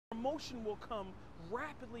promotion will come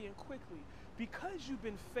rapidly and quickly because you've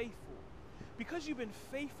been faithful. Because you've been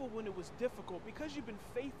faithful when it was difficult. Because you've been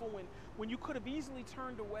faithful when you could have easily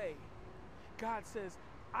turned away. God says,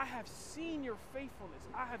 I have seen your faithfulness.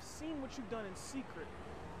 I have seen what you've done in secret.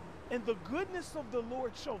 And the goodness of the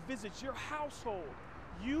Lord shall visit your household,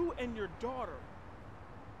 you and your daughter.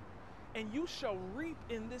 And you shall reap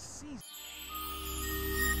in this season.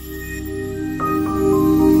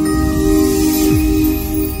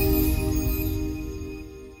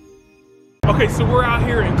 Okay, so we're out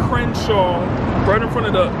here in Crenshaw, right in front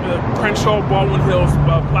of the Crenshaw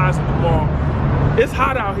Blvd Plaza at the mall. It's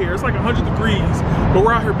hot out here. It's like 100 degrees, but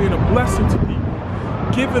we're out here being a blessing to people,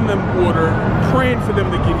 giving them water, praying for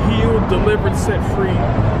them to get healed, delivered, set free.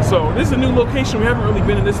 So this is a new location. We haven't really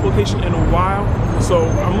been in this location in a while. So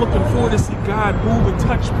I'm looking forward to see God move and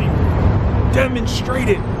touch people. Demonstrate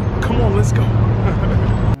it. Come on, let's go.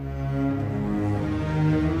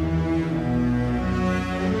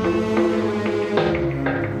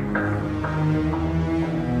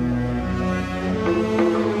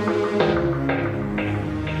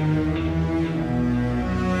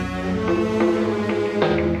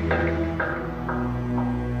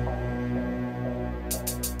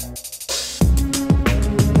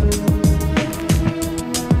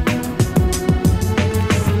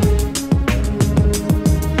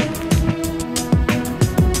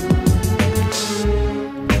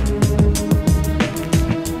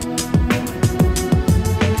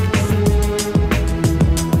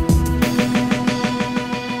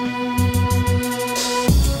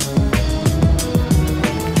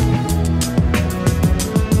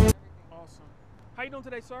 How you doing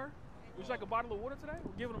today, sir? Would you like a bottle of water today?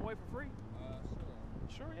 We're giving them away for free.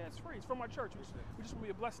 Sure, yeah, it's free. It's from our church. We just want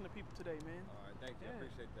to be a blessing to people today, man. All right, thank you. I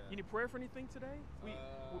appreciate that. You need prayer for anything today?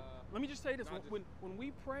 Let me just say this. When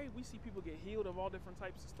we pray, we see people get healed of all different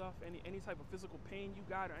types of stuff. Any type of physical pain you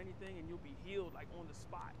got or anything, and you'll be healed like on the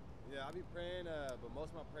spot. Yeah, I'll be praying, but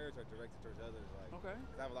most of my prayers are directed towards others. Like, okay.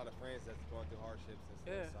 I have a lot of friends that's going through hardships and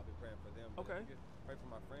stuff, so I'll be praying for them. But okay. If you could pray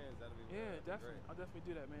for my friends, that'll be definitely. great. I'll definitely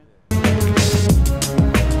do that, man.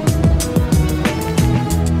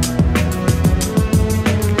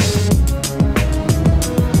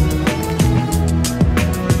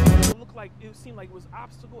 It seemed like it was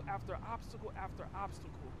obstacle after obstacle after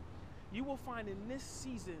obstacle. You will find in this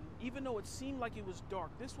season, even though it seemed like it was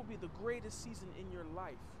dark, this will be the greatest season in your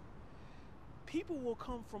life. People will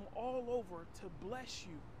come from all over to bless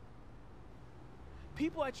you.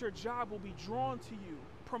 People at your job will be drawn to you.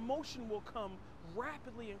 Promotion will come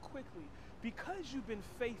rapidly and quickly because you've been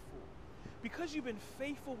faithful. Because you've been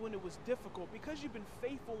faithful when it was difficult. Because you've been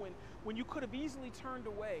faithful when you could have easily turned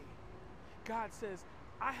away. God says,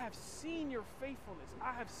 I have seen your faithfulness.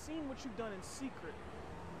 I have seen what you've done in secret.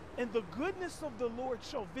 And the goodness of the Lord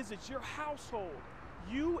shall visit your household,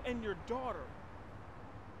 you and your daughter.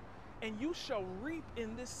 And you shall reap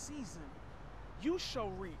in this season. You shall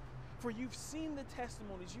reap. For you've seen the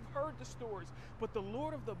testimonies, you've heard the stories, but the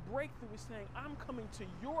Lord of the breakthrough is saying, I'm coming to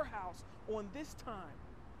your house on this time.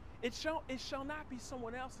 It shall not be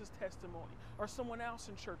someone else's testimony or someone else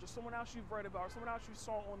in church or someone else you've read about or someone else you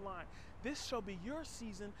saw online. This shall be your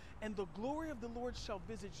season, and the glory of the Lord shall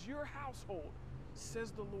visit your household,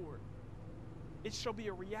 says the Lord. It shall be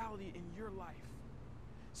a reality in your life.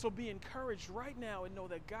 So be encouraged right now and know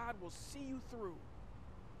that God will see you through.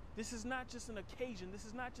 This is not just an occasion. This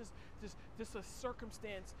is not just a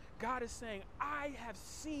circumstance. God is saying, I have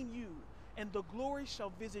seen you, and the glory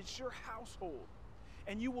shall visit your household.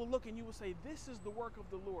 And you will look and you will say, this is the work of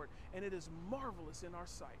the Lord, and it is marvelous in our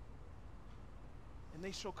sight. And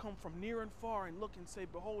they shall come from near and far and look and say,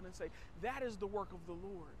 behold, and say, that is the work of the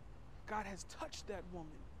Lord. God has touched that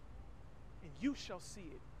woman, and you shall see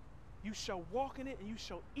it. You shall walk in it, and you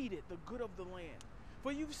shall eat it, the good of the land.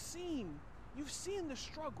 For you've seen the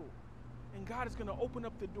struggle, and God is going to open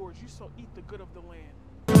up the doors. You shall eat the good of the land.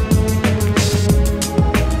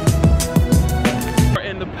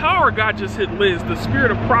 And the power of God just hit Liz. The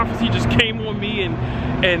spirit of prophecy just came on me,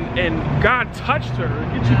 and God touched her.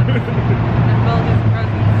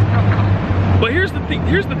 But here's the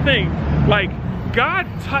thing. Like, God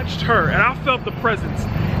touched her, and I felt the presence.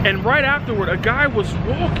 And right afterward, a guy was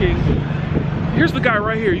walking. Here's the guy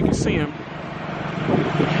right here. You can see him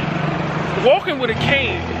walking with a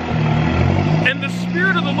cane. And the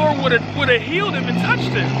Spirit of the Lord would have healed him and touched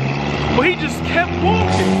him. But he just kept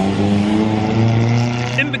walking.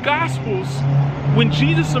 In the Gospels, when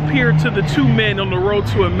Jesus appeared to the two men on the road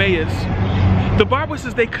to Emmaus, the Bible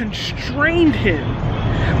says they constrained him.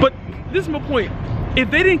 But this is my point. If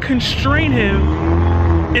they didn't constrain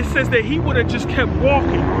him, it says that he would have just kept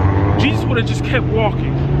walking. Jesus would have just kept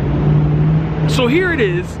walking. So here it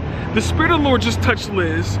is. The Spirit of the Lord just touched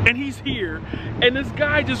Liz, and he's here. And this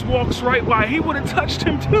guy just walks right by. He would have touched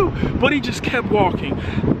him too, but he just kept walking.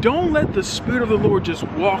 Don't let the Spirit of the Lord just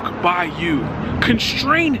walk by you.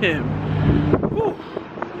 Constrain him. Whew.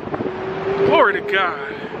 Glory to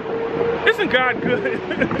God. Isn't God good?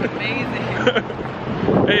 Amazing.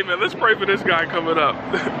 Hey man, let's pray for this guy coming up.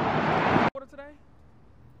 Order today?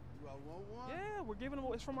 Yeah, we're giving them.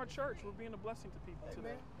 It's from our church. We're being a blessing to people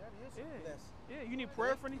today. Yeah. You need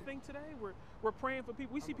prayer for anything today? We're praying for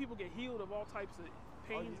people. We see people get healed of all types of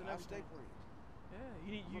pains and everything. Yeah,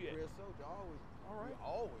 you need. I'm a prayer soldier, always. All right.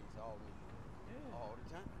 Always. Yeah. All the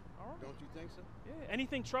time. All right. Don't you think so? Yeah.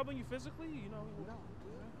 Anything troubling you physically? You know. No.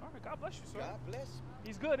 All right. God bless you, sir. God bless you.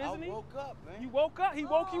 He's good, isn't he? I woke up, man. You woke up. He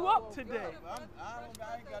woke you up today.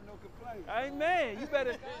 I ain't got no complaints. Amen.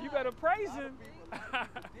 You better praise him.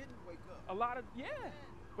 Didn't wake up. A lot of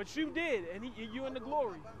but you did, and you in the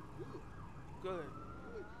glory. Good.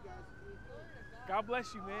 God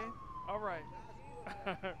bless you, man. All right.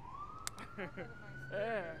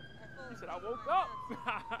 Yeah. He said I woke up.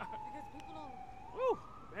 Because people don't. Woo,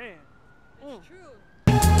 man. It's true.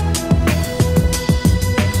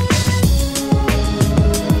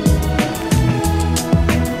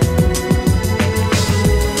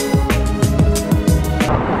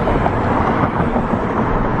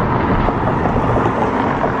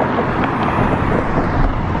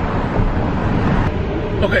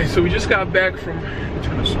 Okay, so we just got back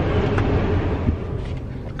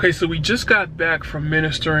from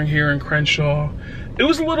ministering here in Crenshaw. It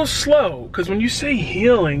was a little slow because when you say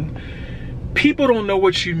healing, people don't know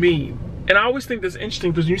what you mean. And I always think that's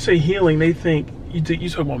interesting because when you say healing, they think you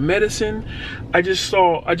talk about medicine. Like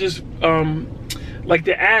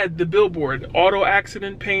the ad, the billboard, auto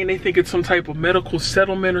accident pain, they think it's some type of medical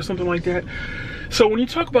settlement or something like that. So when you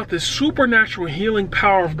talk about the supernatural healing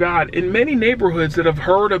power of God, in many neighborhoods that have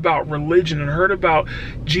heard about religion and heard about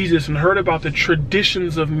Jesus and heard about the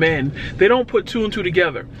traditions of men, they don't put two and two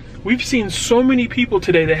together. We've seen so many people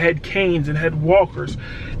today that had canes and had walkers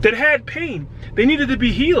that had pain. They needed to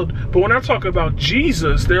be healed. But when I talk about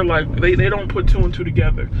Jesus, they're like, they don't put two and two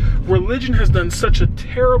together. Religion has done such a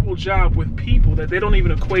terrible job with people that they don't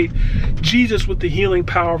even equate Jesus with the healing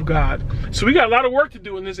power of God. So we got a lot of work to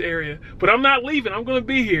do in this area, but I'm not leaving. I'm going to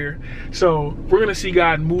be here. So we're going to see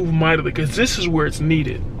God move mightily because this is where it's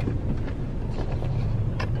needed.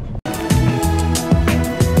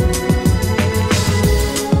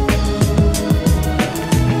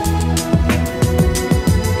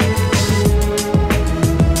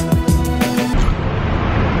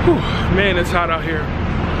 Man, it's hot out here.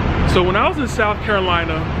 So when I was in South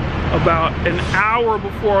Carolina, about an hour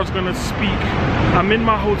before I was gonna speak, I'm in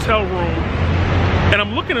my hotel room and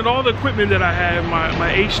I'm looking at all the equipment that I have,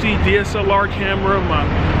 my HD DSLR camera,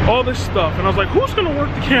 all this stuff. And I was like, who's gonna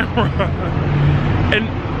work the camera?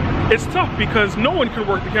 And it's tough because no one can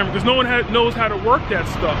work the camera because no one knows how to work that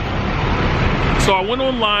stuff. So I went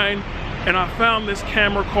online and I found this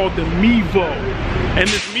camera called the Mevo. And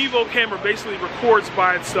this Mevo camera basically records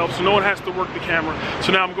by itself, so no one has to work the camera.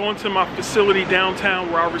 So now I'm going to my facility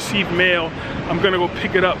downtown where I receive mail. I'm gonna go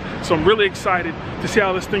pick it up. So I'm really excited to see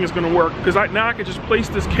how this thing is gonna work, because now I can just place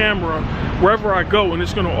this camera wherever I go and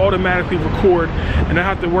it's gonna automatically record, and I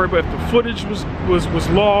have to worry about if the footage was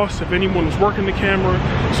lost, if anyone was working the camera.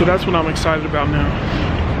 So that's what I'm excited about now.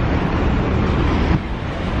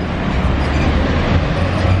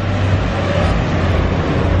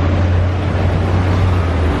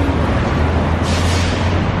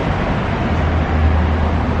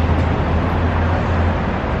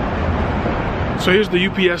 So here's the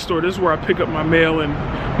UPS store. This is where I pick up my mail and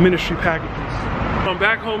ministry packages. I'm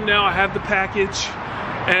back home now. I have the package,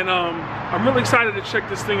 and I'm really excited to check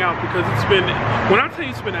this thing out because it's been, when I tell you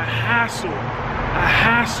it's been a hassle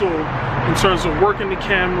in terms of working the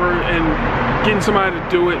camera and getting somebody to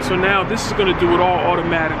do it. So now this is going to do it all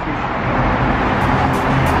automatically.